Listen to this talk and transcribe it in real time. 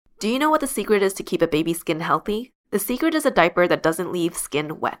Do you know what the secret is to keep a baby's skin healthy? The secret is a diaper that doesn't leave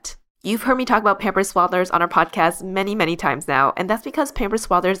skin wet. You've heard me talk about Pampers Swaddlers on our podcast many times now, and that's because Pampers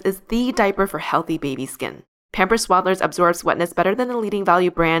Swaddlers is the diaper for healthy baby skin. Pampers Swaddlers absorbs wetness better than the leading value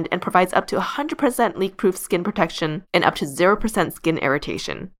brand and provides up to 100% leak-proof skin protection and up to 0% skin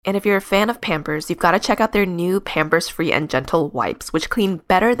irritation. And if you're a fan of Pampers, you've got to check out their new Pampers Free and Gentle wipes, which clean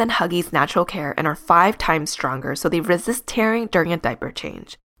better than Huggies Natural Care and are 5 times stronger, so they resist tearing during a diaper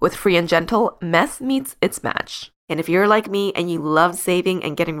change. With Free and Gentle, mess meets its match. And if you're like me and you love saving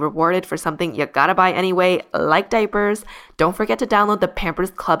and getting rewarded for something you gotta buy anyway, like diapers, don't forget to download the Pampers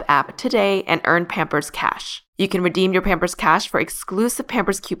Club app today and earn Pampers Cash. You can redeem your Pampers Cash for exclusive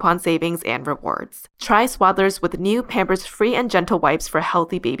Pampers coupon savings and rewards. Try Swaddlers with new Pampers Free and Gentle wipes for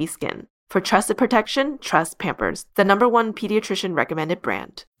healthy baby skin. For trusted protection, trust Pampers, the #1 pediatrician recommended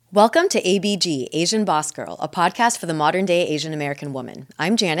brand. Welcome to ABG, Asian Boss Girl, a podcast for the modern-day Asian American woman.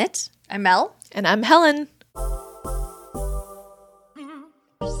 I'm Janet. I'm Mel. And I'm Helen.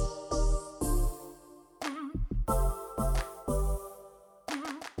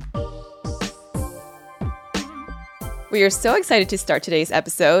 We are so excited to start today's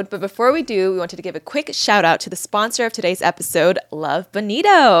episode, but before we do, we wanted to give a quick shout out to the sponsor of today's episode, Love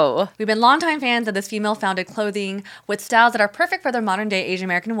Bonito. We've been longtime fans of this female-founded clothing with styles that are perfect for the modern-day Asian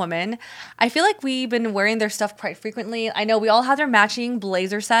American woman. I feel like we've been wearing their stuff quite frequently. I know we all have their matching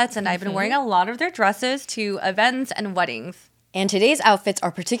blazer sets, and I've been wearing a lot of their dresses to events and weddings. And today's outfits are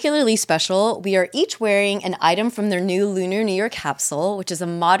particularly special. We are each wearing an item from their new Lunar New Year capsule, which is a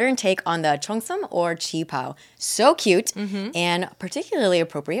modern take on the cheongsam or chi pao. So cute and particularly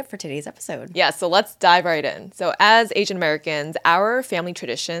appropriate for today's episode. Yeah, so let's dive right in. So as Asian Americans, our family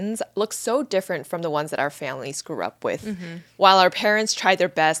traditions look so different from the ones that our families grew up with. While our parents tried their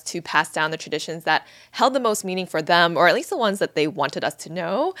best to pass down the traditions that held the most meaning for them, or at least the ones that they wanted us to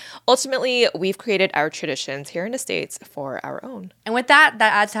know, ultimately, we've created our traditions here in the States for our own. And with that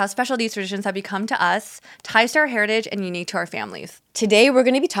adds to how special these traditions have become to us, ties to our heritage, and unique to our families. Today, we're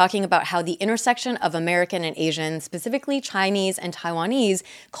going to be talking about how the intersection of American and Asian, specifically Chinese and Taiwanese,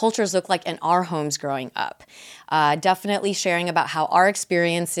 cultures look like in our homes growing up. Definitely sharing about how our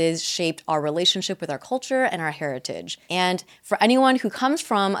experiences shaped our relationship with our culture and our heritage. And for anyone who comes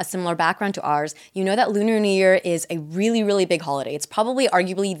from a similar background to ours, you know that Lunar New Year is a really big holiday. It's probably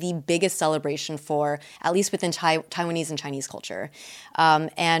arguably the biggest celebration for, at least within Taiwanese and Chinese culture.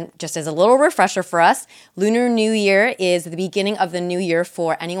 And just as a little refresher for us, Lunar New Year is the beginning of the new year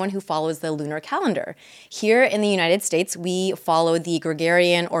for anyone who follows the lunar calendar. Here in the United States, we follow the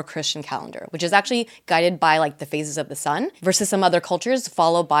Gregorian or Christian calendar, which is actually guided by like the phases of the sun, versus some other cultures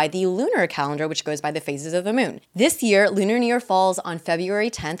followed by the lunar calendar, which goes by the phases of the moon. This year, Lunar New Year falls on February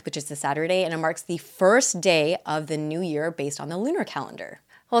 10th, which is a Saturday, and it marks the first day of the new year based on the lunar calendar.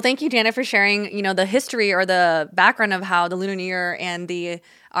 Well, thank you, Janet, for sharing, the history or the background of how the Lunar New Year and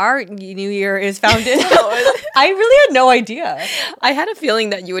our New Year is founded. I really had no idea. I had a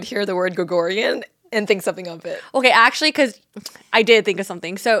feeling that you would hear the word Gregorian and think something of it. Okay, actually, because I did think of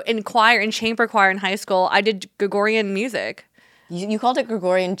something. So in chamber choir in high school, I did Gregorian music. You called it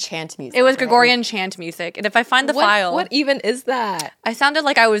Gregorian chant music. It was right? Gregorian chant music. And if I find the file... What even is that? I sounded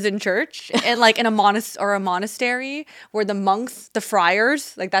like I was in church and like in a monastery where the monks, the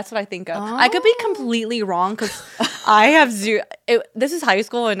friars, like that's what I think of. Oh. I could be completely wrong because I have this is high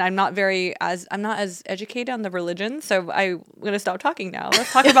school and I'm not as educated on the religion. So I'm going to stop talking now.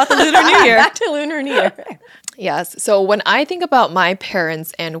 Let's talk about the Lunar New Year. Back to Lunar New Year. Yes. So when I think about my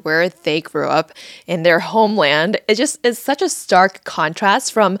parents and where they grew up in their homeland, it just is such a stark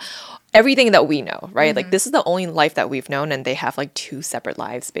contrast from everything that we know, right? Like this is the only life that we've known, and they have like 2 separate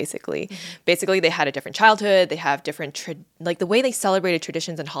lives, basically. Basically, they had a different childhood. They have different, like the way they celebrated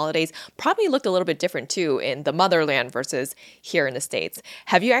traditions and holidays probably looked a little bit different too in the motherland versus here in the States.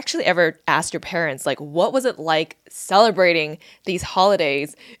 Have you actually ever asked your parents, like, what was it like celebrating these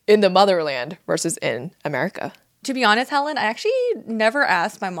holidays in the motherland versus in America? To be honest, Helen, I actually never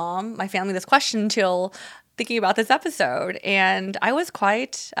asked my family this question until thinking about this episode, and I was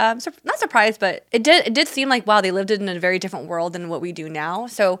quite not surprised, but it did seem like, wow, they lived in a very different world than what we do now.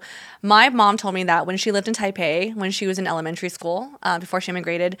 So my mom told me that when she lived in Taipei, when she was in elementary school, before she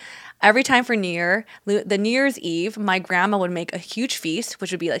immigrated, every time for the New Year's Eve, my grandma would make a huge feast,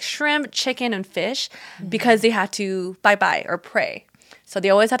 which would be like shrimp, chicken, and fish, because they had to bye-bye or pray. So they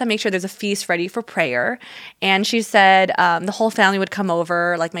always had to make sure there's a feast ready for prayer. And she said the whole family would come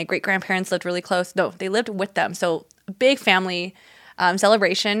over. Like my great-grandparents lived really close. No, they lived with them. So a big family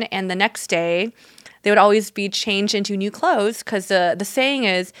celebration. And the next day, they would always be changed into new clothes because the saying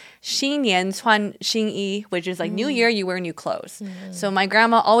is 新年穿新衣, which is like New Year, you wear new clothes. So my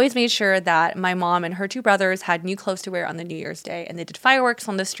grandma always made sure that my mom and her two brothers had new clothes to wear on the New Year's Day, and they did fireworks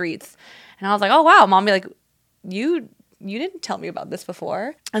on the streets. And I was like, oh, wow, Mom, like, you didn't tell me about this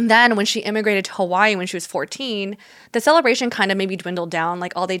before. And then when she immigrated to Hawaii when she was 14, the celebration kind of maybe dwindled down.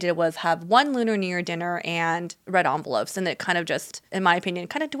 Like all they did was have one Lunar New Year dinner and red envelopes. And it kind of just, in my opinion,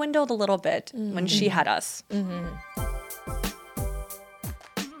 kind of dwindled a little bit when she had us.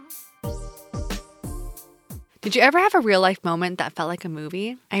 Did you ever have a real life moment that felt like a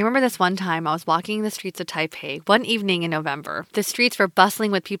movie? I remember this one time I was walking the streets of Taipei one evening in November. The streets were bustling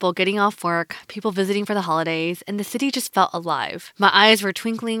with people getting off work, people visiting for the holidays, and the city just felt alive. My eyes were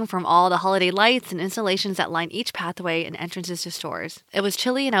twinkling from all the holiday lights and installations that line each pathway and entrances to stores. It was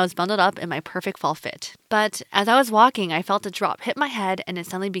chilly and I was bundled up in my perfect fall fit. But as I was walking, I felt a drop hit my head and it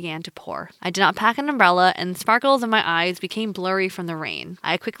suddenly began to pour. I did not pack an umbrella and sparkles in my eyes became blurry from the rain.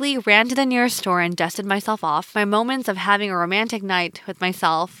 I quickly ran to the nearest store and dusted myself off. My moments of having a romantic night with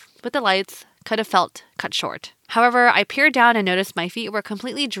myself, with the lights, could have felt cut short. However, I peered down and noticed my feet were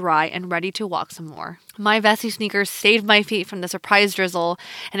completely dry and ready to walk some more. My Vessi sneakers saved my feet from the surprise drizzle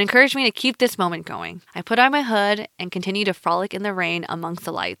and encouraged me to keep this moment going. I put on my hood and continued to frolic in the rain amongst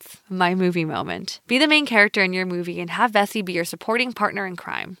the lights. My movie moment. Be the main character in your movie and have Vessi be your supporting partner in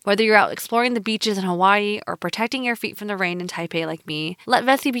crime. Whether you're out exploring the beaches in Hawaii or protecting your feet from the rain in Taipei like me, let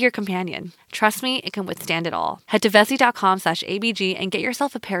Vessi be your companion. Trust me, it can withstand it all. Head to vessi.com/abg and get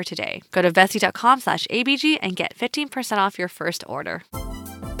yourself a pair today. Go to vessi.com/abg and get 15% off your first order.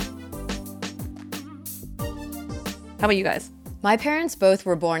 How about you guys? My parents both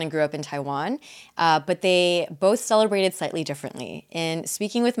were born and grew up in Taiwan, but they both celebrated slightly differently. In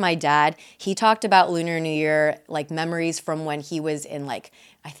speaking with my dad, he talked about Lunar New Year, like memories from when he was in like,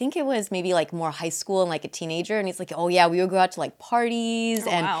 I think it was maybe like more high school and like a teenager. And he's like, oh yeah, we would go out to like parties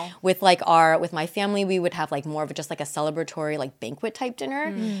with with my family, we would have like more of just like a celebratory like banquet type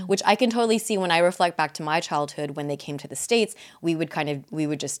dinner, which I can totally see when I reflect back to my childhood when they came to the States, we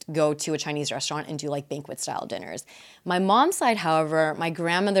would just go to a Chinese restaurant and do like banquet style dinners. My mom's side, however, my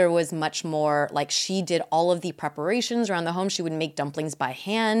grandmother was much more like she did all of the preparations around the home. She would make dumplings by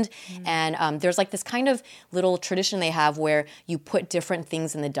hand. And there's like this kind of little tradition they have where you put different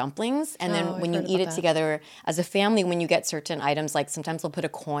things in the dumplings. And then when you eat it together as a family, when you get certain items, like sometimes they'll put a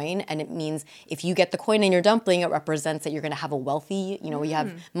coin and it means if you get the coin in your dumpling, it represents that you're going to have a wealthy, you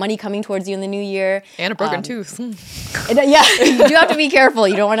have money coming towards you in the new year. And a broken tooth. Yeah, you do have to be careful.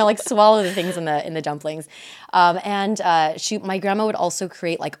 You don't want to like swallow the things in the dumplings. My grandma would also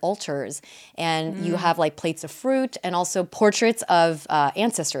create like altars, and you have like plates of fruit and also portraits of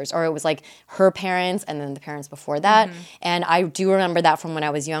ancestors, or it was like her parents and then the parents before that. And I do remember that from when I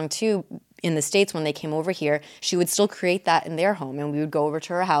was young too. In the States, when they came over here, she would still create that in their home, and we would go over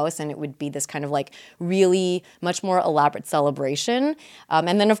to her house, and it would be this kind of like really much more elaborate celebration.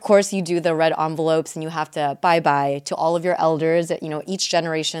 And then, of course, you do the red envelopes, and you have to bye-bye to all of your elders. Each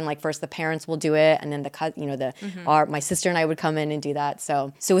generation, like first the parents will do it, and then my sister and I would come in and do that.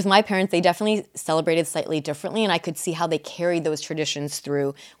 So with my parents, they definitely celebrated slightly differently, and I could see how they carried those traditions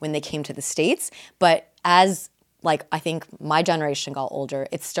through when they came to the States. But as I think my generation got older,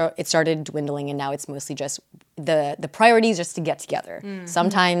 it started dwindling, and now it's mostly just the priorities just to get together.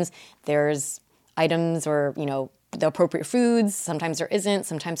 Sometimes there's items or, the appropriate foods. Sometimes there isn't.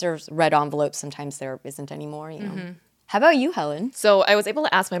 Sometimes there's red envelopes. Sometimes there isn't anymore, How about you, Helen? So I was able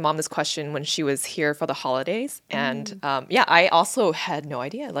to ask my mom this question when she was here for the holidays. And I also had no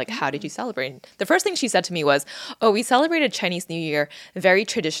idea, how did you celebrate? The first thing she said to me was, oh, we celebrated Chinese New Year very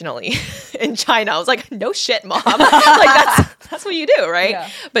traditionally in China. I was like, no shit, Mom. That's what you do, right? Yeah.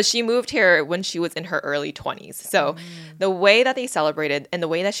 But she moved here when she was in her early 20s. So the way that they celebrated and the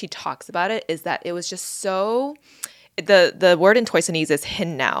way that she talks about it is that it was just so... The word in Toisanese is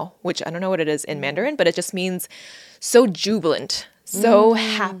hin now, which I don't know what it is in Mandarin, but it just means so jubilant, so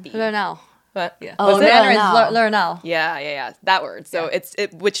happy. Learn now. What? Yeah. Oh, Mandarin is learn now. Yeah. That word. So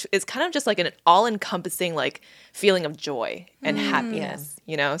which is kind of just like an all-encompassing feeling of joy and happiness,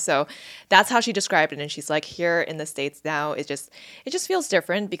 So that's how she described it. And she's like, here in the States now, it just feels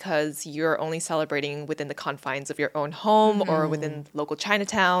different because you're only celebrating within the confines of your own home or within local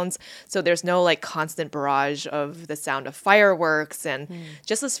Chinatowns. So there's no constant barrage of the sound of fireworks and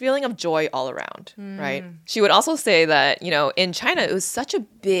just this feeling of joy all around, right? She would also say that, in China, it was such a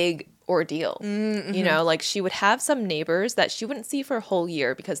big ordeal. She would have some neighbors that she wouldn't see for a whole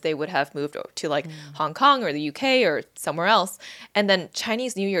year because they would have moved to Hong Kong or the UK or somewhere else. And then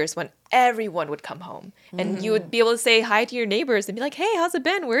Chinese New Year's, when everyone would come home and you would be able to say hi to your neighbors and be like, hey, how's it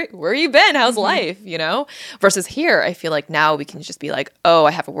been? Where you been? How's life? You know, versus here, I feel like now we can just be like, oh,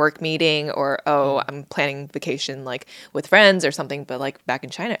 I have a work meeting, or, oh, I'm planning vacation like with friends or something. But like back in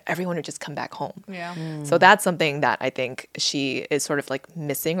China, everyone would just come back home. Yeah. So that's something that I think she is sort of like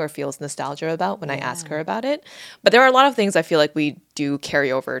missing or feels nostalgia about when I ask her about it. But there are a lot of things I feel like we do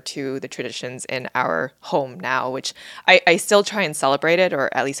carry over to the traditions in our home now, which I still try and celebrate it, or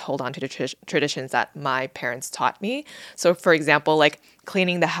at least hold on to the traditions that my parents taught me. So for example, like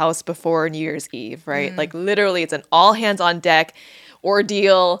cleaning the house before New Year's Eve, right? Like literally it's an all hands on deck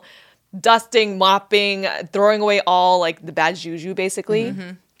ordeal, dusting, mopping, throwing away all like the bad juju basically.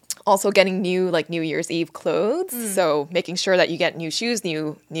 Also getting new like New Year's Eve clothes. So making sure that you get new shoes,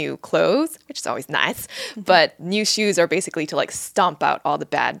 new clothes, which is always nice. But new shoes are basically to like stomp out all the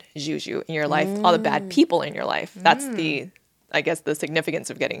bad juju in your life, all the bad people in your life. That's I guess the significance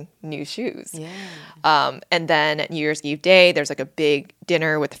of getting new shoes. Yeah. And then New Year's Eve day, there's like a big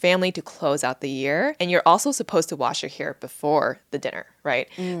dinner with the family to close out the year. And you're also supposed to wash your hair before the dinner, right?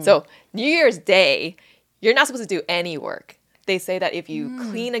 So New Year's Day, you're not supposed to do any work. They say that if you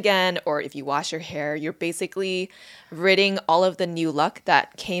clean again or if you wash your hair, you're basically ridding all of the new luck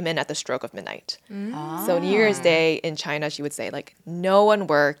that came in at the stroke of midnight. So New Year's Day in China, she would say like no one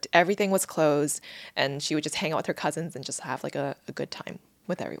worked, everything was closed, and she would just hang out with her cousins and just have like a good time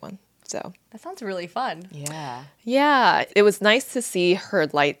with everyone. So That sounds really fun. yeah, it was nice to see her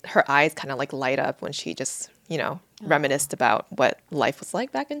eyes kind of like light up when she just, you know, reminisced about what life was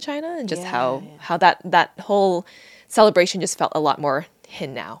like back in China and just how that whole celebration just felt a lot more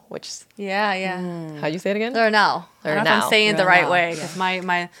hin now, which is how'd you say it again? Learn now. I don't know if I'm saying it the right now. way because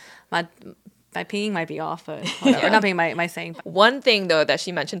my peeing might be off, but whatever. Not being my saying. One thing though that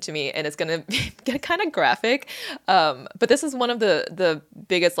she mentioned to me, and it's gonna get kind of graphic, but this is one of the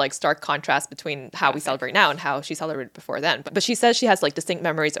biggest like stark contrasts between how we celebrate now and how she celebrated before then. But she says she has like distinct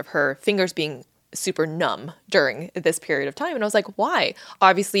memories of her fingers being super numb during this period of time. And I was like, why?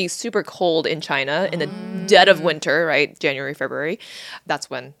 Obviously super cold in China in the dead of winter, right? January, February. That's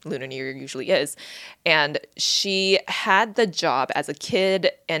when Lunar New Year usually is. And she had the job as a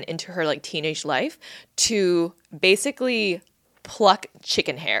kid and into her like teenage life to pluck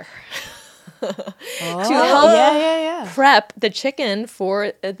chicken hair. To help prep the chicken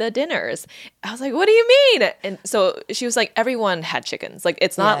for the dinners. I was like, what do you mean? And so she was like, everyone had chickens. Like,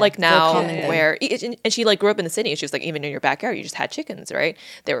 it's not like now where, and she like grew up in the city and she was like, even in your backyard, you just had chickens, right?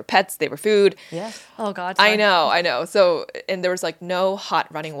 They were pets, they were food. Yeah. Oh God. I know. So, and there was like no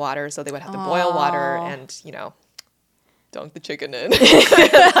hot running water. So they would have to boil water and, you know, dunk the chicken in, like,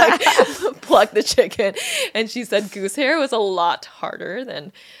 pluck the chicken. And she said goose hair was a lot harder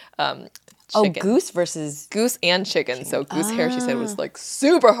than chicken. Goose and chicken. So goose hair, she said, was like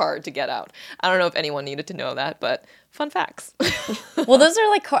super hard to get out. I don't know if anyone needed to know that, but fun facts. Well, those are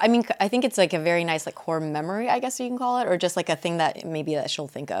like, I think it's like a very nice like core memory, I guess you can call it, or just like a thing that maybe that she'll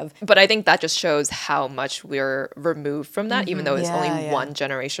think of. But I think that just shows how much we're removed from that, even though it's only one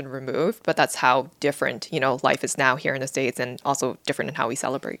generation removed. But that's how different, you know, life is now here in the States, and also different in how we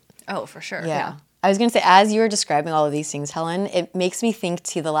celebrate. Oh, for sure. Yeah. I was going to say, as you were describing all of these things, Helen, it makes me think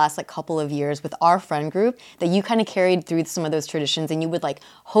to the last like couple of years with our friend group that you kind of carried through some of those traditions, and you would like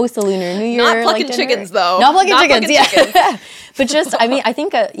host a Lunar New Year. Not plucking like, chickens though. Not plucking chickens. But just, I mean, I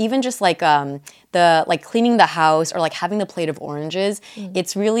think even just like the like cleaning the house or like having the plate of oranges,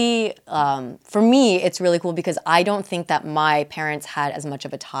 it's really, for me, it's really cool because I don't think that my parents had as much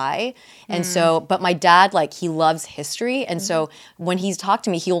of a tie. And so, but my dad, like he loves history. And so when he's talked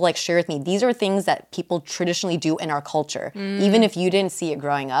to me, he'll like share with me, these are things that people traditionally do in our culture, even if you didn't see it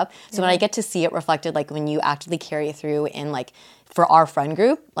growing up. So when I get to see it reflected, like when you actively carry it through in like, for our friend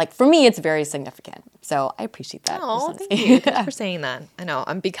group, like for me, it's very significant. So I appreciate that. Oh, thank you. Thanks for saying that. I know.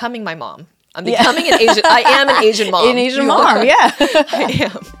 I'm becoming my mom. I'm becoming an Asian. I am an Asian mom. An Asian mom, yeah.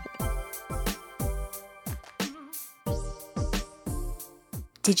 I am.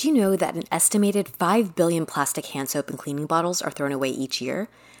 Did you know that an estimated 5 billion plastic hand soap and cleaning bottles are thrown away each year?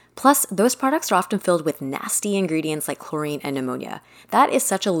 Plus, those products are often filled with nasty ingredients like chlorine and ammonia. That is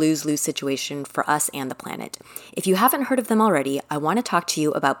such a lose-lose situation for us and the planet. If you haven't heard of them already, I want to talk to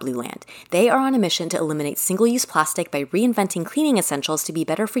you about Blue Land. They are on a mission to eliminate single-use plastic by reinventing cleaning essentials to be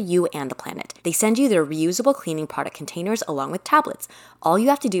better for you and the planet. They send you their reusable cleaning product containers along with tablets. All you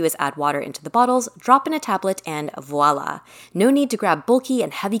have to do is add water into the bottles, drop in a tablet, and voila! No need to grab bulky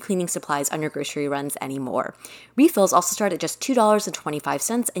and heavy cleaning supplies on your grocery runs anymore. Refills also start at just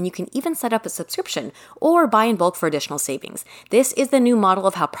 $2.25, and you you can even set up a subscription or buy in bulk for additional savings. This is the new model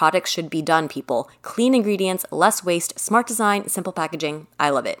of how products should be done, people. Clean ingredients, less waste, smart design, simple packaging. I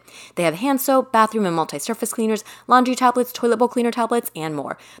love it. They have hand soap, bathroom and multi-surface cleaners, laundry tablets, toilet bowl cleaner tablets, and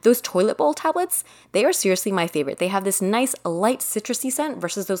more. Those toilet bowl tablets, they are seriously my favorite. They have this nice light citrusy scent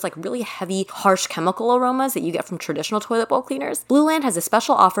versus those like really heavy, harsh chemical aromas that you get from traditional toilet bowl cleaners. Blueland has a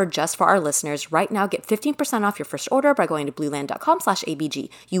special offer just for our listeners. Right now, get 15% off your first order by going to blueland.com/ABG.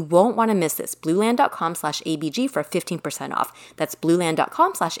 You won't want to miss this. Blueland.com/ABG for 15% off. That's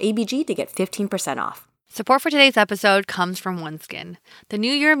blueland.com/ABG to get 15% off. Support for today's episode comes from OneSkin. The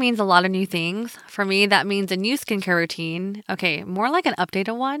new year means a lot of new things. For me, that means a new skincare routine. Okay, more like an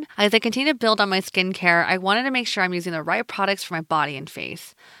updated one. As I continue to build on my skincare, I wanted to make sure I'm using the right products for my body and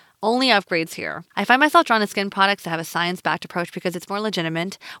face. Only upgrades here. I find myself drawn to skin products that have a science-backed approach because it's more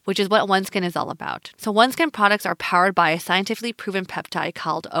legitimate, which is what OneSkin is all about. So OneSkin products are powered by a scientifically proven peptide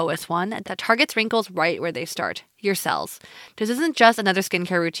called OS1 that targets wrinkles right where they start. Your cells. This isn't just another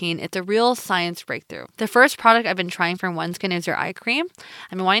skincare routine, it's a real science breakthrough. The first product I've been trying from OneSkin is their eye cream.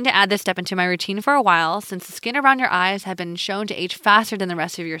 I've been wanting to add this step into my routine for a while since the skin around your eyes have been shown to age faster than the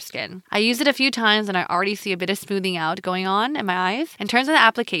rest of your skin. I used it a few times and I already see a bit of smoothing out going on in my eyes. In terms of the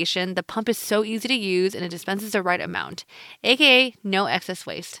application, the pump is so easy to use and it dispenses the right amount, aka no excess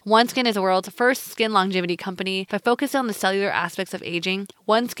waste. OneSkin is the world's first skin longevity company. By focusing on the cellular aspects of aging,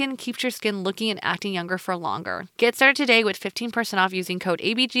 OneSkin keeps your skin looking and acting younger for longer. Get started today with 15% off using code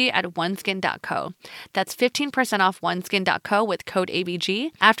ABG at oneskin.co. That's 15% off oneskin.co with code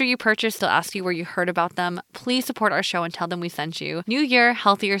ABG. After you purchase, they'll ask you where you heard about them. Please support our show and tell them we sent you. New year,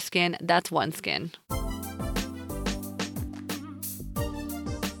 healthier skin. That's OneSkin.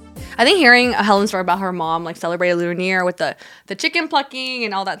 I think hearing Helen's story about her mom like celebrated Lunar New Year with the chicken plucking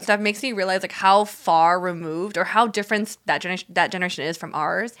and all that stuff makes me realize like how far removed or how different that generation is from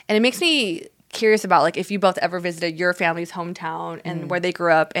ours. And it makes me curious about like if you both ever visited your family's hometown and where they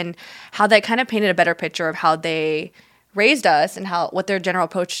grew up and how that kind of painted a better picture of how they raised us and what their general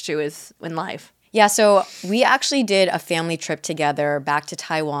approach to is in life. Yeah, so we actually did a family trip together back to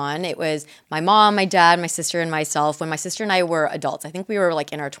Taiwan. It was my mom, my dad, my sister, and myself when my sister and I were adults. I think we were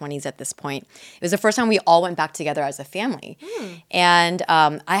like in our 20s at this point. It was the first time we all went back together as a family. And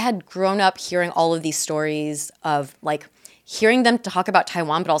I had grown up hearing all of these stories of like hearing them talk about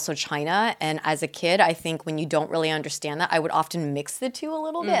Taiwan, but also China. And as a kid, I think when you don't really understand that, I would often mix the two a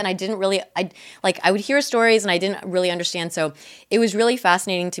little bit. And I would hear stories and I didn't really understand. So it was really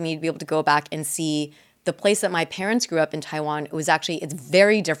fascinating to me to be able to go back and see the place that my parents grew up in Taiwan. It's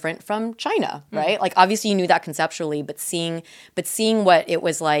very different from China, right? Like obviously you knew that conceptually, but seeing what it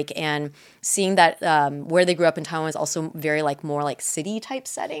was like and seeing that where they grew up in Taiwan was also very like more like city type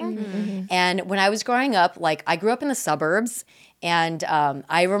setting. And when I was growing up, like I grew up in the suburbs. And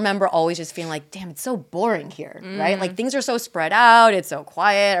I remember always just feeling like, damn, it's so boring here, right? Like things are so spread out, it's so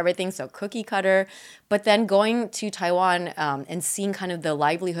quiet, everything's so cookie cutter. But then going to Taiwan and seeing kind of the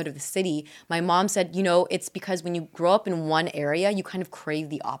livelihood of the city, my mom said, you know, it's because when you grow up in one area, you kind of crave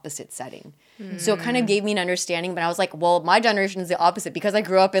the opposite setting. So it kind of gave me an understanding, but I was like, well, my generation is the opposite because I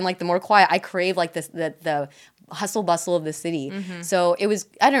grew up in like the more quiet. I crave like the hustle bustle of the city. So it was,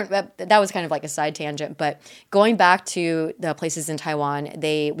 that was kind of like a side tangent, but going back to the places in Taiwan,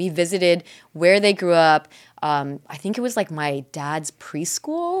 we visited where they grew up. I think it was like my dad's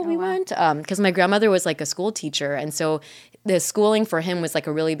preschool we went because my grandmother was like a school teacher. And so the schooling for him was like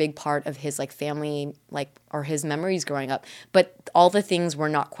a really big part of his like family, like, or his memories growing up. But all the things were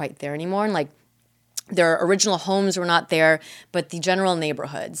not quite there anymore. And like, their original homes were not there, but the general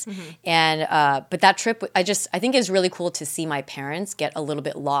neighborhoods. And but that trip, I think it's really cool to see my parents get a little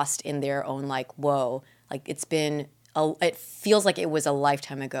bit lost in their own like, whoa, like it feels like it was a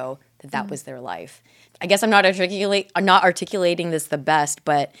lifetime ago that was their life. I guess I'm not articulating this the best,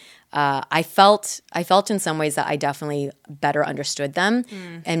 but I felt in some ways that I definitely better understood them,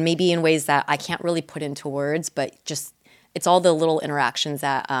 and maybe in ways that I can't really put into words, but just it's all the little interactions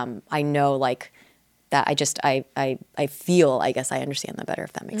that I know like. That I feel, I guess I understand them better,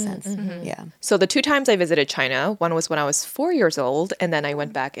 if that makes sense. Yeah. So the 2 times I visited China, one was when I was 4 years old, and then I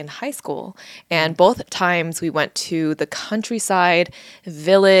went back in high school. And both times we went to the countryside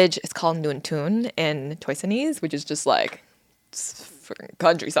village. It's called Nuntun in Toisanese, which is just like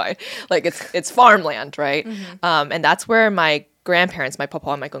countryside. Like it's farmland, right? And that's where my grandparents, my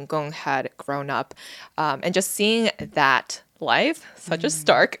papa and my gongong, had grown up. And just seeing that life, such a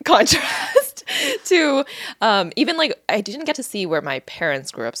stark contrast to even like I didn't get to see where my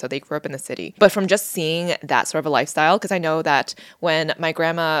parents grew up, so they grew up in the city. But from just seeing that sort of a lifestyle, because I know that when my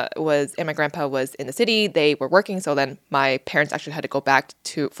grandma was and my grandpa was in the city, they were working. So then my parents actually had to go back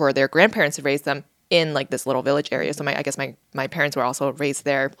to for their grandparents to raise them in like this little village area. So I guess my parents were also raised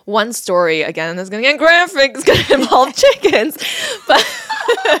there. One story, again, this is going to get graphic, it's going to involve chickens. But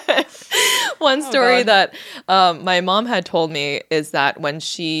one story that my mom had told me is that when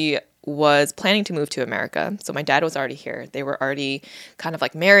she was planning to move to America, so my dad was already here. They were already kind of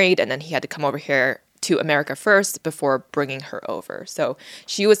like married, and then he had to come over here to America first before bringing her over. So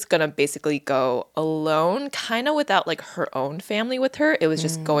she was going to basically go alone, kind of without like her own family with her. It was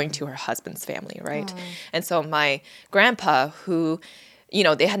just going to her husband's family, right? And so my grandpa, who, you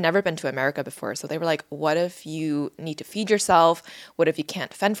know, they had never been to America before. So they were like, what if you need to feed yourself? What if you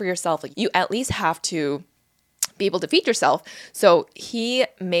can't fend for yourself? Like, you at least have to be able to feed yourself. So he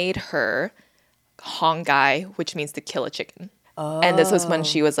made her hongai, which means to kill a chicken. And this was when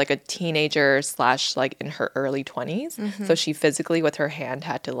she was like a teenager / like in her early 20s. So she physically with her hand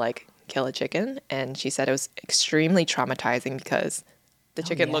had to like kill a chicken. And she said it was extremely traumatizing because the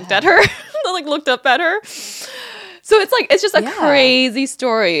chicken looked at her, like looked up at her. So it's like, it's just a crazy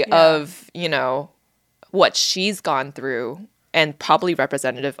story of, you know, what she's gone through and probably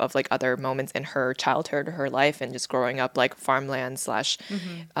representative of like other moments in her childhood or her life and just growing up like farmland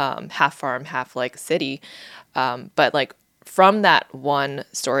 / half farm, half like city. But like, from that one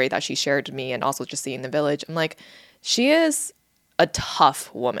story that she shared to me and also just seeing the village, I'm like, she is a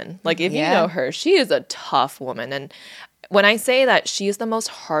tough woman. Like, if you know her, she is a tough woman. And when I say that she is the most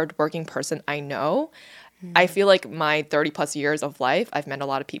hardworking person I know, I feel like my 30 plus years of life, I've met a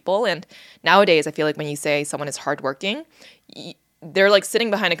lot of people. And nowadays, I feel like when you say someone is hardworking, they're like sitting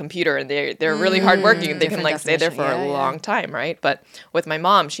behind a computer and they're really hardworking. They can like stay there for a long time, right? But with my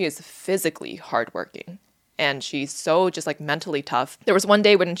mom, she is physically hardworking. And she's so just like mentally tough. There was one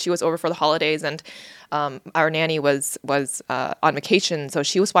day when she was over for the holidays and our nanny was on vacation. So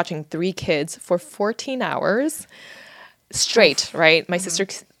she was watching 3 kids for 14 hours straight, right? My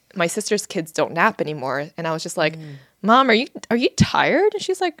sister's kids don't nap anymore. And I was just like, Mom, are you tired? And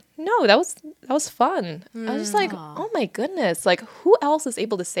she's like, no, that was fun. I was just like, oh my goodness. Like, who else is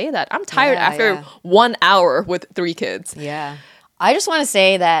able to say that? I'm tired after 1 hour with 3 kids. Yeah. I just want to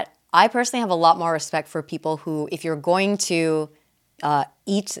say that I personally have a lot more respect for people who, if you're going to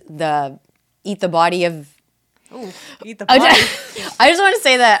eat the body of, Eat the body. I just want to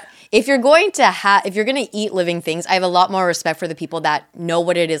say that if you're going to eat living things, I have a lot more respect for the people that know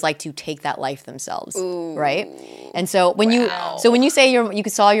what it is like to take that life themselves, right? And so when you say you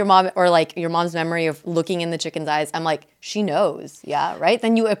saw your mom or like your mom's memory of looking in the chicken's eyes, I'm like, she knows, yeah, right?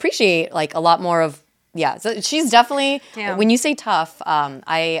 Then you appreciate like a lot more of. Yeah, so she's definitely, when you say tough,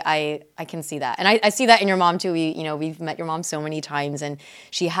 I can see that. And I see that in your mom too. We've met your mom so many times and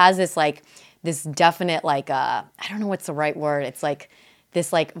she has this like, this definite like, I don't know what's the right word. It's like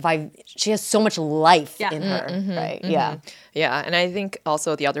this like vibe. She has so much life in her, right? Yeah. Yeah, and I think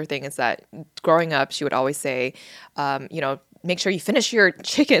also the other thing is that growing up, she would always say, make sure you finish your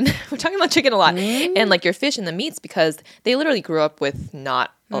chicken. We're talking about chicken a lot. And like your fish and the meats because they literally grew up with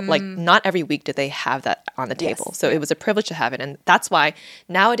not every week did they have that on the table. So it was a privilege to have it. And that's why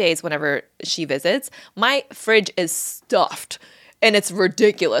nowadays, whenever she visits, my fridge is stuffed and it's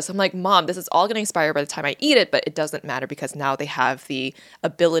ridiculous. I'm like, Mom, this is all going to expire by the time I eat it, but it doesn't matter because now they have the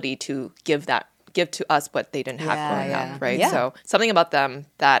ability to give to us what they didn't have growing up, right? Yeah. So something about them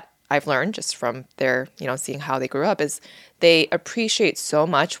that I've learned just from their, seeing how they grew up is they appreciate so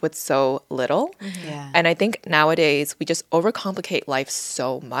much with so little. Yeah. And I think nowadays we just overcomplicate life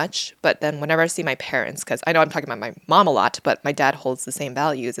so much. But then whenever I see my parents, because I know I'm talking about my mom a lot, but my dad holds the same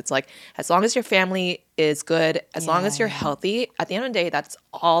values. It's like, as long as your family is good, as long as you're healthy, at the end of the day, that's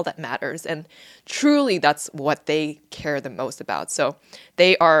all that matters. And truly, that's what they care the most about. So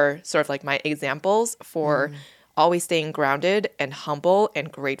they are sort of like my examples for always staying grounded and humble and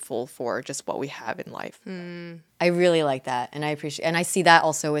grateful for just what we have in life. I really like that. And I appreciate, and I see that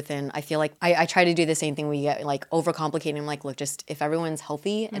also within, I feel like I try to do the same thing. We get like overcomplicating. I'm like, look, just if everyone's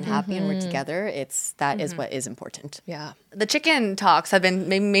healthy and happy and we're together, that is what is important. Yeah. The chicken talks have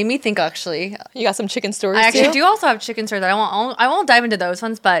made me think actually. You got some chicken stories I actually too? do also have chicken stories. I won't dive into those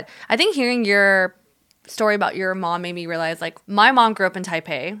ones, but I think hearing your story about your mom made me realize, like, my mom grew up in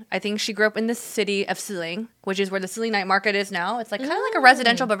Taipei. I think she grew up in the city of Siling, which is where the Siling night market is now. It's like kind of like a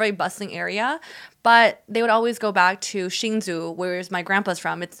residential but very bustling area. But they would always go back to Hsinchu, where my grandpa's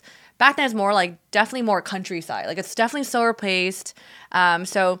from. It's back then it's more like definitely more countryside. Like it's definitely slower paced.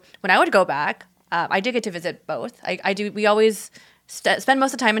 So when I would go back, I did get to visit both. We always spend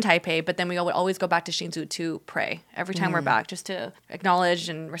most of the time in Taipei, but then we would always go back to Hsinchu to pray every time we're back, just to acknowledge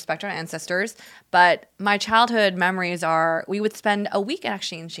and respect our ancestors. But my childhood memories are we would spend a week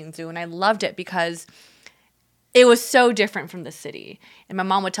actually in Hsinchu, and I loved it because it was so different from the city. And my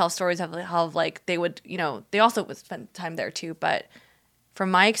mom would tell stories of how like they would, they also would spend time there too. But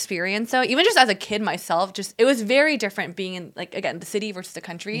from my experience, though, even just as a kid myself, just it was very different being in, like, again, the city versus the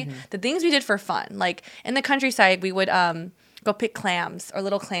country. The things we did for fun, like in the countryside, we would go pick clams or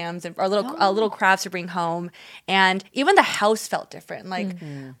little clams or little crabs to bring home, and even the house felt different. Like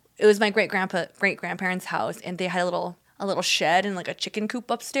it was my great grandparents' house, and they had a little shed and like a chicken coop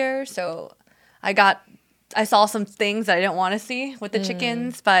upstairs. So I saw some things that I didn't want to see with the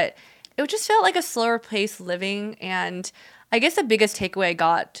chickens, but it just felt like a slower pace living. And I guess the biggest takeaway I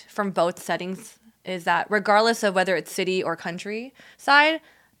got from both settings is that regardless of whether it's city or countryside,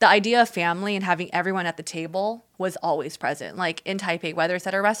 the idea of family and having everyone at the table was always present. Like in Taipei, whether it's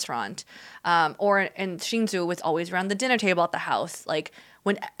at a restaurant or in Hsinchu, it was always around the dinner table at the house, like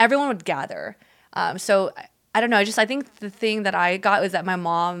when everyone would gather. So I don't know. I think the thing that I got was that my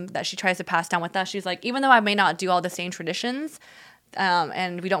mom, that she tries to pass down with us, she's like, even though I may not do all the same traditions,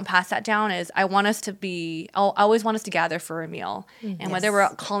 and we don't pass that down, is I always want us to gather for a meal. And whether we're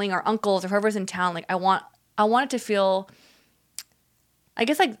calling our uncles or whoever's in town, like I want it to feel, I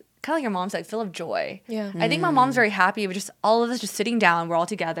guess, like kind of like your mom's, like full of joy. Yeah. I think my mom's very happy with just all of us just sitting down, we're all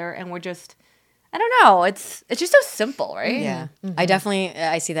together, and we're just, I don't know. It's just so simple, right? Yeah.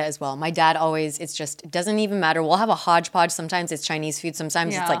 I see that as well. My dad always, it doesn't even matter. We'll have a hodgepodge. Sometimes it's Chinese food.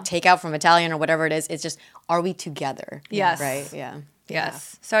 Sometimes it's like takeout from Italian or whatever it is. It's just, are we together? Yes. Right? Yeah.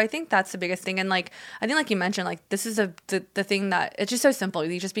 Yes. So I think that's the biggest thing. And like, I think like you mentioned, like this is the thing that it's just so simple.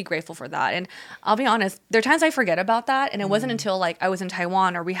 You just be grateful for that. And I'll be honest, there are times I forget about that. And it wasn't until like I was in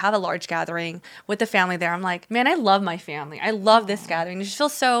Taiwan or we have a large gathering with the family there. I'm like, man, I love my family. I love this gathering. It just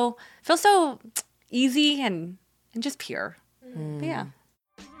feels so easy and just pure. But yeah.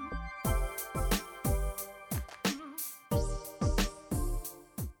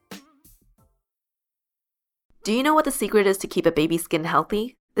 Do you know what the secret is to keep a baby's skin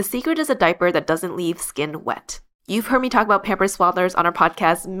healthy? The secret is a diaper that doesn't leave skin wet. You've heard me talk about Pampers Swaddlers on our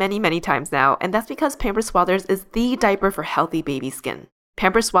podcast many, many times now, and that's because Pampers Swaddlers is the diaper for healthy baby skin.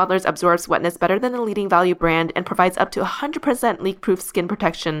 Pampers Swaddlers absorbs wetness better than the leading value brand and provides up to 100% leak-proof skin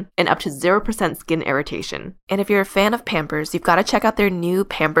protection and up to 0% skin irritation. And if you're a fan of Pampers, you've got to check out their new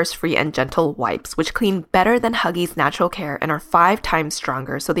Pampers Free and Gentle wipes, which clean better than Huggies Natural Care and are 5 times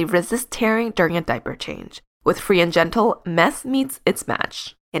stronger, so they resist tearing during a diaper change. With Free and Gentle, mess meets its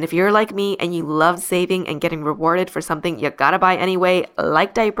match. And if you're like me and you love saving and getting rewarded for something you gotta buy anyway,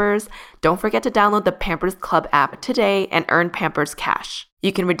 like diapers, don't forget to download the Pampers Club app today and earn Pampers Cash.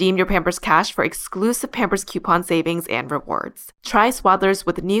 You can redeem your Pampers Cash for exclusive Pampers coupon savings and rewards. Try Swaddlers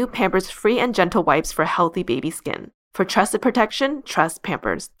with new Pampers Free and Gentle wipes for healthy baby skin. For trusted protection, trust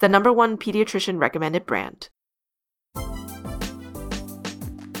Pampers, the #1 pediatrician recommended brand.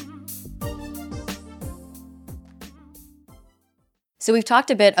 So we've talked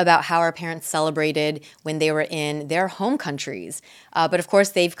a bit about how our parents celebrated when they were in their home countries. But of course,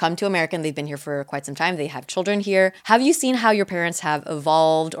 they've come to America and they've been here for quite some time. They have children here. Have you seen how your parents have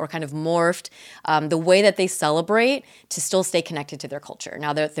evolved or kind of morphed the way that they celebrate to still stay connected to their culture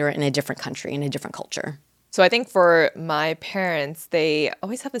now that they're in a different country, in a different culture? So I think for my parents, they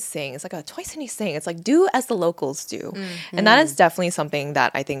always have a saying. It's like a twice-any saying. It's like, do as the locals do. And that is definitely something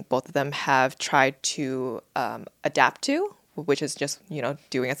that I think both of them have tried to adapt to, which is just,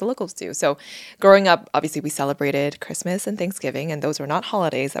 doing as the locals do. So growing up, obviously we celebrated Christmas and Thanksgiving, and those were not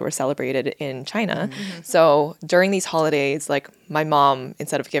holidays that were celebrated in China. So during these holidays, like my mom,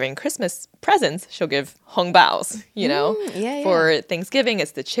 instead of giving Christmas presents, she'll give hongbaos, For Thanksgiving,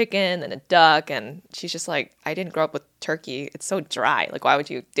 it's the chicken and a duck. And she's just like, I didn't grow up with turkey. It's so dry. Like, why would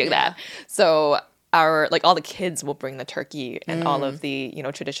you do that? So all the kids will bring the turkey and all of the,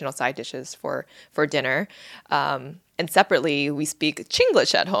 traditional side dishes for dinner. And separately, we speak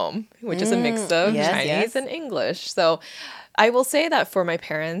Chinglish at home, which is a mix of Chinese and English. So I will say that for my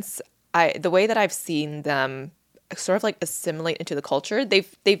parents, the way that I've seen them sort of like assimilate into the culture,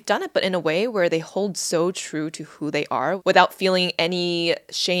 they've done it, but in a way where they hold so true to who they are without feeling any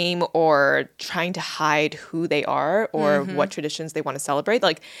shame or trying to hide who they are or what traditions they want to celebrate.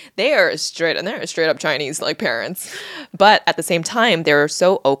 Like they're straight up Chinese like parents, but at the same time they're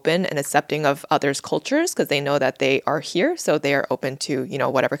so open and accepting of others' cultures because they know that they are here, so they are open to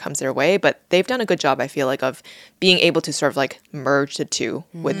whatever comes their way. But they've done a good job, I feel like, of being able to sort of like merge the two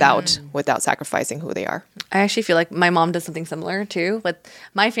without sacrificing who they are. I actually feel like my mom does something similar too. With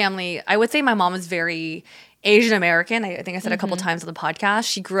my family, I would say my mom is very Asian American. I think I said a couple times on the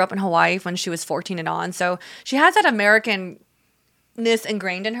podcast. She grew up in Hawaii when she was 14 and on. So she has that Americanness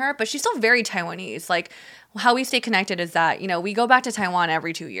ingrained in her, but she's still very Taiwanese. Like how we stay connected is that, we go back to Taiwan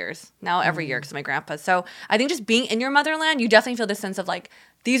every 2 years. Now every year because of my grandpa. So I think just being in your motherland, you definitely feel this sense of like,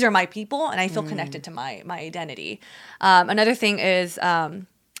 these are my people and I feel connected to my identity. Another thing is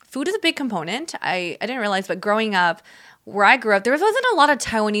food is a big component. I didn't realize, but growing up, where I grew up, there wasn't a lot of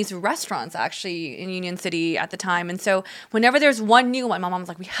Taiwanese restaurants actually in Union City at the time. And so whenever there's one new one, my mom was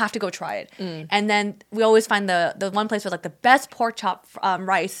like, we have to go try it. And then we always find the one place with like the best pork chop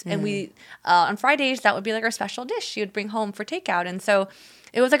rice. And we, on Fridays, that would be like our special dish she would bring home for takeout. And so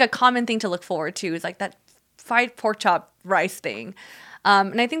it was like a common thing to look forward to, is like that fried pork chop rice thing.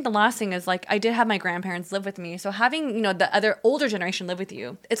 And I think the last thing is like I did have my grandparents live with me, so having the other older generation live with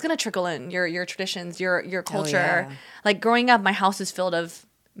you, it's gonna trickle in your traditions, your culture. yeah. Like growing up, my house is filled of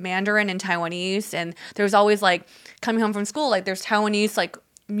Mandarin and Taiwanese, and there's always like coming home from school, like there's Taiwanese like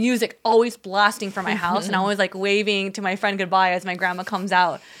music always blasting from my house, and I'm always like waving to my friend goodbye as my grandma comes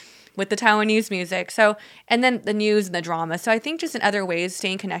out with the Taiwanese music. So and then the news and the drama. So I think just in other ways,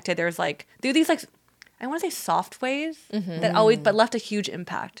 staying connected. There's like these like I want to say soft ways that always, but left a huge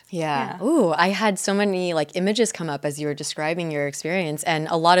impact. Yeah. Ooh, I had so many like images come up as you were describing your experience, and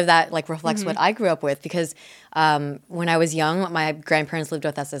a lot of that like reflects what I grew up with, because when I was young, my grandparents lived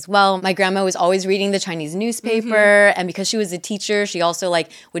with us as well. My grandma was always reading the Chinese newspaper, and because she was a teacher, she also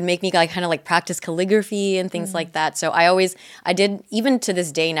like would make me like kind of like practice calligraphy and things like that. So I did, even to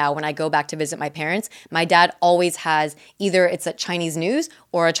this day now, when I go back to visit my parents, my dad always has either it's a Chinese news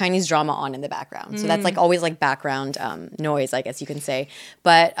or a Chinese drama on in the background. So that's like always like background noise, I guess you can say.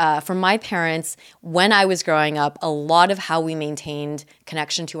 But for my parents, when I was growing up, a lot of how we maintained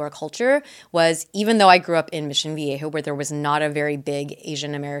connection to our culture was, even though I grew up in Mission Viejo, where there was not a very big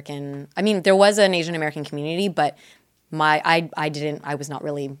Asian American, I mean, there was an Asian American community, but I was not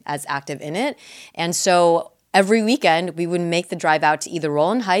really as active in it. And so every weekend, we would make the drive out to either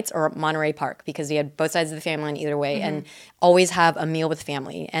Roland Heights or Monterey Park, because we had both sides of the family in either way, and always have a meal with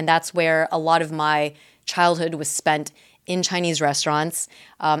family. And that's where a lot of my childhood was spent, in Chinese restaurants.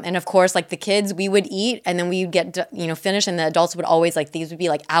 And of course, like the kids, we would eat and then we would get, finished, and the adults would always like, these would be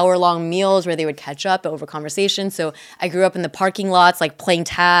like hour-long meals where they would catch up over conversation. So I grew up in the parking lots, like playing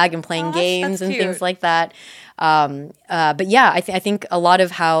tag and playing games that's and cute. things like that. But yeah, I think a lot of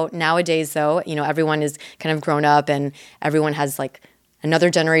how nowadays, though, everyone is kind of grown up and everyone has like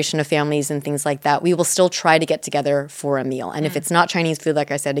another generation of families and things like that, we will still try to get together for a meal. And if it's not Chinese food, like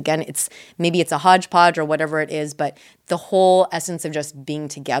I said, again, maybe it's a hodgepodge or whatever it is, but the whole essence of just being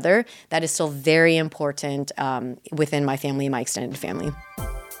together, that is still very important within my family, my extended family.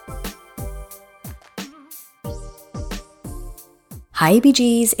 Hi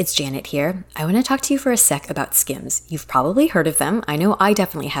BGs, it's Janet here. I want to talk to you for a sec about Skims. You've probably heard of them. I know I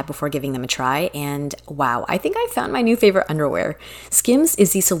definitely had before giving them a try, and wow, I think I found my new favorite underwear. Skims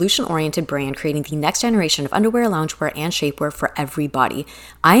is the solution-oriented brand creating the next generation of underwear, loungewear, and shapewear for every body.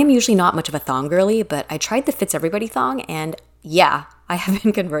 I am usually not much of a thong girly, but I tried the Fits Everybody thong, and yeah, I have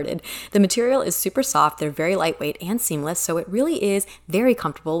been converted. The material is super soft, they're very lightweight and seamless, so it really is very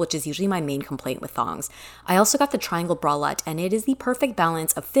comfortable, which is usually my main complaint with thongs. I also got the triangle bralette, and it is the perfect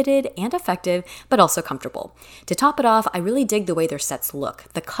balance of fitted and effective, but also comfortable. To top it off, I really dig the way their sets look.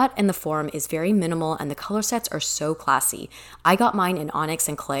 The cut and the form is very minimal, and the color sets are so classy. I got mine in onyx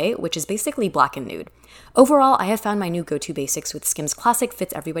and clay, which is basically black and nude. Overall, I have found my new go-to basics with Skims' classic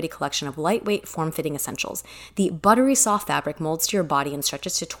Fits Everybody collection of lightweight, form-fitting essentials. The buttery soft fabric molds to your body and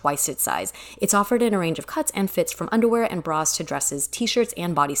stretches to twice its size. It's offered in a range of cuts and fits, from underwear and bras to dresses, t-shirts,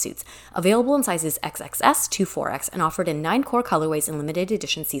 and bodysuits. Available in sizes XXS to 4X and offered in 9 core colorways and limited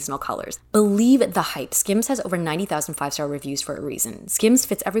edition seasonal colors. Believe the hype. Skims has over 90,000 5-star reviews for a reason. Skims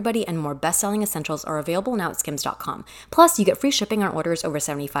Fits Everybody and more best-selling essentials are available now at skims.com. Plus, you get free shipping on orders over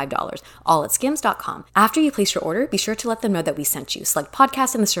 $75, all at skims.com. After you place your order, be sure to let them know that we sent you. Select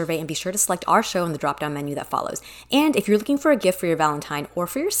podcast in the survey and be sure to select our show in the drop-down menu that follows. And if you're looking for a gift for your Valentine or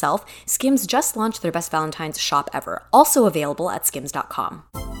for yourself, Skims just launched their best Valentine's shop ever, also available at skims.com.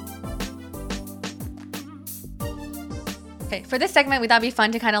 Okay, for this segment, we thought it'd be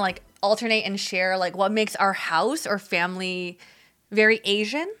fun to kind of like alternate and share like what makes our house or family very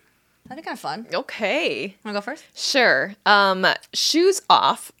Asian. That'd be kind of fun. Okay. Wanna go first? Sure. Shoes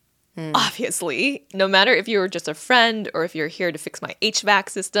off. Obviously, no matter if you're just a friend or if you're here to fix my HVAC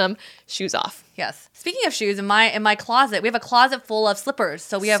system, shoes off. Yes. Speaking of shoes, in my closet, we have a closet full of slippers.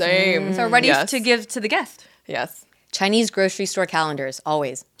 So we have Same. so ready Yes. to give to the guest. Yes. Chinese grocery store calendars,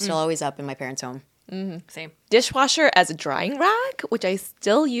 always. Still always up in my parents' home. Same. Dishwasher as a drying rack, which I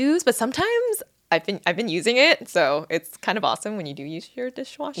still use, but sometimes I've been using it, so it's kind of awesome when you do use your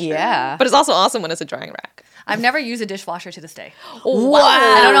dishwasher. Yeah. But it's also awesome when it's a drying rack. I've never used a dishwasher to this day. Wow.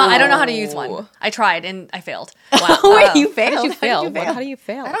 I don't know how to use one. I tried and I failed. Wow. Wait, you failed? How did you fail? How'd you How do you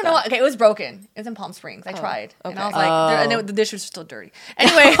fail? I don't know. Okay, it was broken. It was in Palm Springs. I tried, and I was like, the dish was still dirty.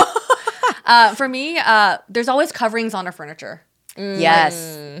 Anyway, for me, there's always coverings on our furniture.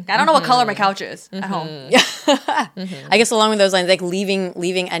 Yes. I don't know what color my couch is at home. I guess along with those lines, like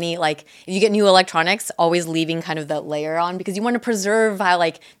leaving any, like if you get new electronics, always leaving kind of that layer on because you want to preserve how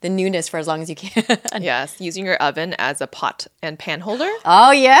like the newness for as long as you can. Yes, using your oven as a pot and pan holder.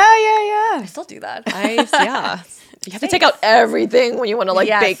 Oh yeah. I still do that. Yeah. You have to take out everything when you want to like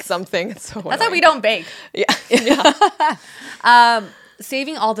Yes. bake something. It's so That's why annoying. we don't bake. Yeah.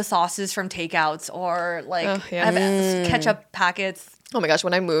 Saving all the sauces from takeouts or like yeah. ketchup packets. Oh my gosh,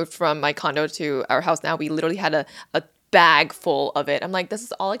 when I moved from my condo to our house now, we literally had a bag full of it. I'm like, this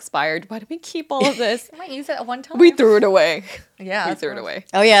is all expired. Why do we keep all of this? I might use it at one time. We threw it away. Yeah, We that's threw it gross. away.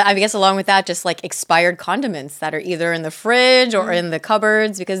 Oh yeah, I guess along with that, just like expired condiments that are either in the fridge or in the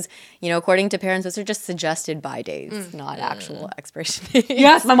cupboards because, according to parents, those are just suggested buy dates, not actual expiration dates.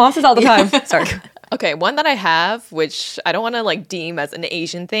 Yes, my mom says all the time. Sorry. Okay, one that I have, which I don't want to like deem as an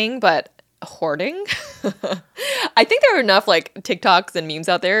Asian thing, but hoarding. I think there are enough like TikToks and memes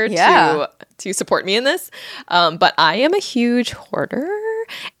out there to support me in this. But I am a huge hoarder.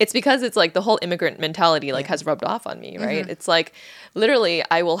 It's because it's like the whole immigrant mentality like has rubbed off on me, right? It's like literally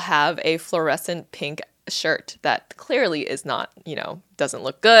I will have a fluorescent pink shirt that clearly is not, doesn't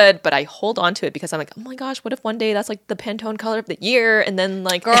look good, but I hold on to it because I'm like, oh my gosh, what if one day that's like the Pantone color of the year, and then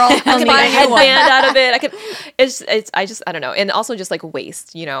like Girl, I can make buy a a new one. headband out of it. I don't know, and also just like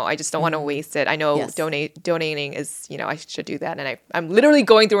waste. I just don't want to waste it. I know Yes. donating is, I should do that, and I'm literally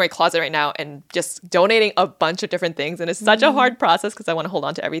going through my closet right now and just donating a bunch of different things, and it's such a hard process because I want to hold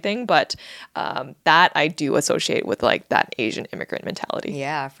on to everything, but that I do associate with like that Asian immigrant mentality.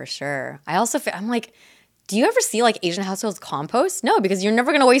 Yeah, for sure. I also I'm like, do you ever see like Asian households compost? No, because you're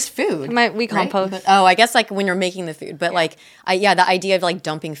never gonna waste food. We compost. But, I guess like when you're making the food, but like the idea of like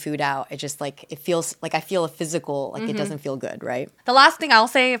dumping food out, it just like it feels like I feel a physical like it doesn't feel good, right? The last thing I'll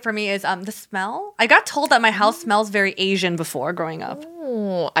say for me is the smell. I got told that my house smells very Asian before growing up.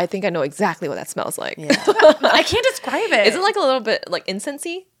 Oh, I think I know exactly what that smells like. Yeah. I can't describe it. Is it like a little bit like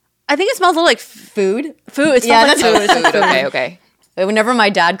incensey? I think it smells a little like Food. food. It Yeah, smells like that's food. Okay. But whenever my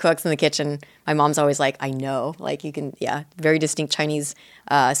dad cooks in the kitchen, my mom's always like, I know, like you can, very distinct Chinese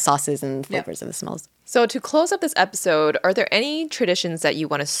sauces and flavors of the smells. So to close up this episode, are there any traditions that you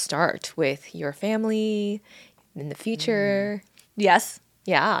want to start with your family in the future? Yes.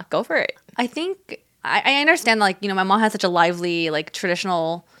 Yeah, go for it. I think I understand, like, my mom had such a lively, like,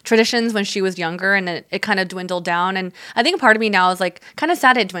 traditions when she was younger, and it kind of dwindled down. And I think a part of me now is, like, kind of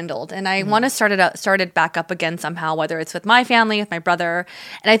sad it dwindled. And I want to start it back up again somehow, whether it's with my family, with my brother.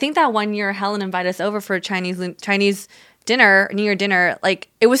 And I think that one year Helen invited us over for Chinese dinner, New Year dinner. Like,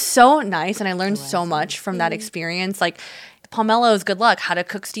 it was so nice, and I learned so much from that experience. Like, Pomelo's Good Luck, how to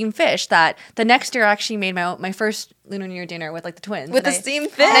cook steamed fish. That the next year I actually made my first Lunar New Year dinner with like the twins. With the steamed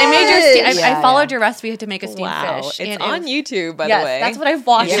fish. And I made Yeah, I followed your recipe to make a steamed Wow, fish. it's and on YouTube, by yes, the way. that's what I've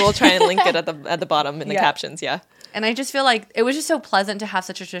watched. We will try and link it at the bottom in the captions. Yeah. And I just feel like it was just so pleasant to have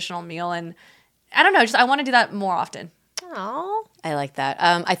such a traditional meal. And I don't know, I want to do that more often. Oh. I like that.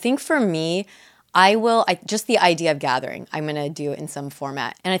 I think for me, just the idea of gathering, I'm going to do it in some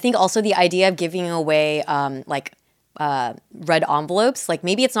format. And I think also the idea of giving away red envelopes, like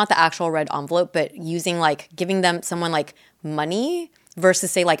maybe it's not the actual red envelope, but using like giving them someone like money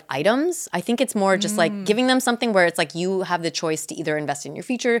versus say like items. I think it's more just like giving them something where it's like you have the choice to either invest in your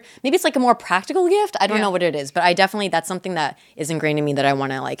future. Maybe it's like a more practical gift. I don't know what it is, but that's something that is ingrained in me that I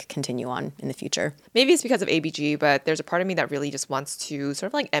want to like continue on in the future. Maybe it's because of ABG, but there's a part of me that really just wants to sort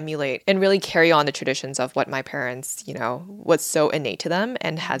of like emulate and really carry on the traditions of what my parents, was so innate to them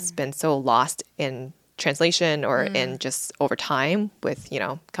and has been so lost in translation or in just over time with,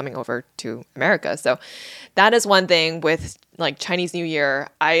 coming over to America. So that is one thing with like Chinese New Year.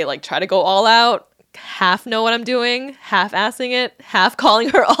 I like try to go all out, half know what I'm doing, half assing it, half calling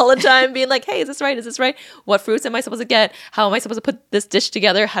her all the time, being like, hey, is this right? Is this right? What fruits am I supposed to get? How am I supposed to put this dish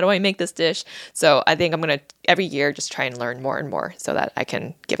together? How do I make this dish? So I think I'm going to every year just try and learn more and more so that I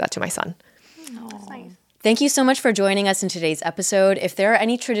can give that to my son. That's nice. Thank you so much for joining us in today's episode. If there are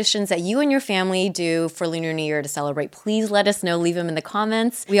any traditions that you and your family do for Lunar New Year to celebrate, please let us know. Leave them in the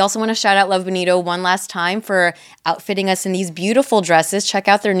comments. We also want to shout out Love Bonito one last time for outfitting us in these beautiful dresses. Check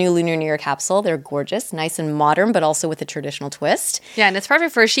out their new Lunar New Year capsule. They're gorgeous, nice and modern, but also with a traditional twist. Yeah, and it's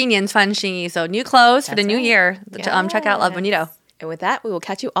perfect for Xinyan's fun Xinyi. So new clothes for the new year. Check out Love Bonito. And with that, we will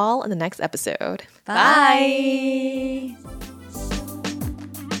catch you all in the next episode. Bye.